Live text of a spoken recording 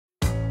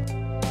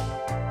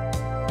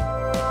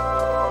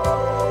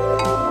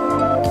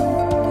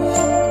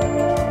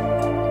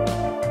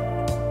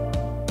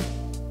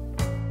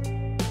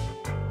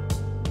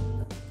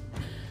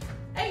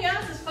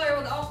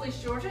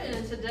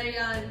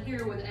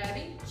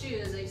Abbey. She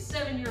is a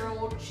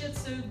 7-year-old Shih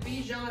Tzu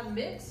Bichon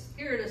mix,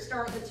 here to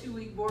start the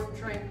 2-week board and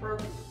train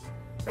program.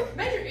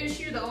 Major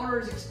issue the owner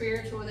has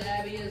experienced with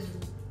Abbey is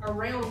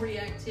around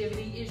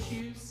reactivity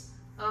issues.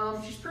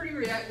 She's pretty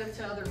reactive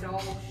to other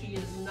dogs. She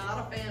is not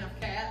a fan of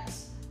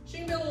cats. She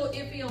can be a little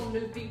iffy on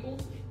new people.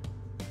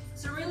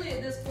 So really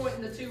at this point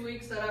in the 2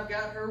 weeks that I've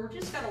got her, we're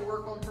just gotta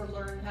work on her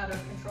learning how to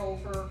control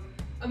her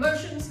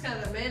emotions,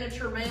 kind of manage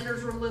her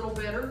manners a little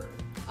better.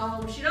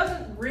 She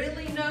doesn't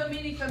really know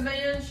many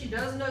commands. She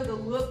does know the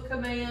look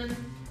command.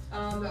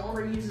 The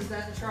owner uses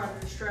that to try to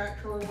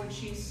distract her when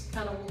she's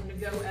kind of wanting to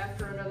go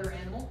after another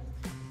animal.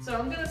 So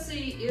I'm gonna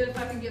see if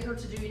I can get her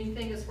to do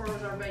anything as far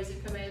as our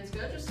basic commands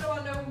go, just so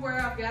I know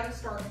where I've got a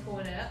starting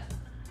point at.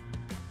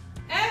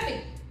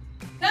 Abbey,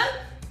 come.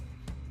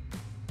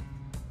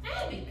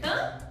 Abbey,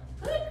 come.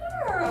 Good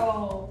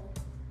girl.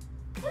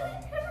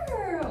 Good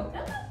girl.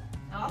 Come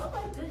on. All the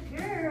way, good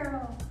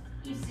girl.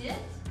 You sit.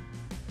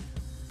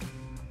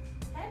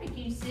 Abbey, can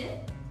you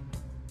sit?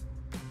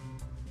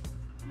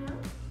 No?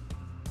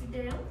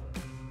 You down?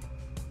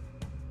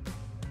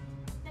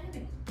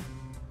 Abbey,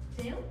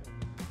 down?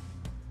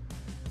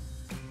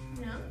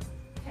 No?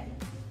 Okay.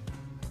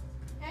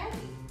 Abbey,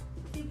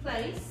 you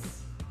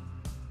place.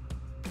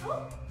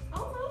 Oh,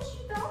 almost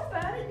you thought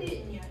about it,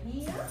 didn't you?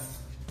 Yeah?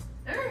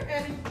 All right,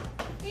 Abbey.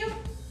 Heel.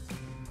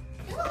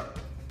 Come on.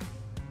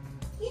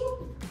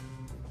 Heel.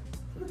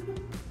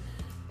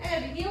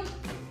 Abbey, heel.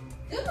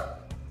 Come on.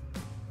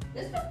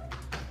 Let's go.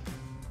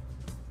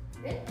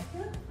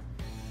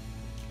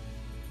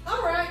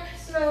 All right,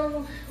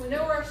 so we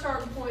know where our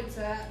starting point's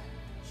at.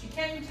 She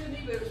came to me,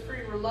 but was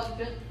pretty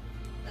reluctant.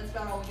 That's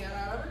about all we got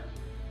out of her.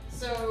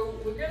 So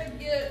we're gonna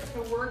get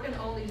to working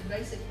on these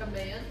basic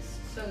commands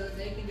so that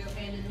they can go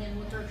hand in hand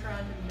with her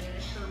trying to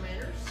manage her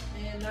manners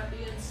and not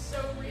being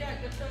so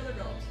reactive to other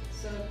dogs.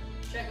 So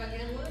check back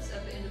in with us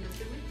at the end of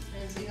the 2 weeks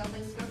and see how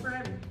things go for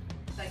Abbey.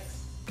 Thanks.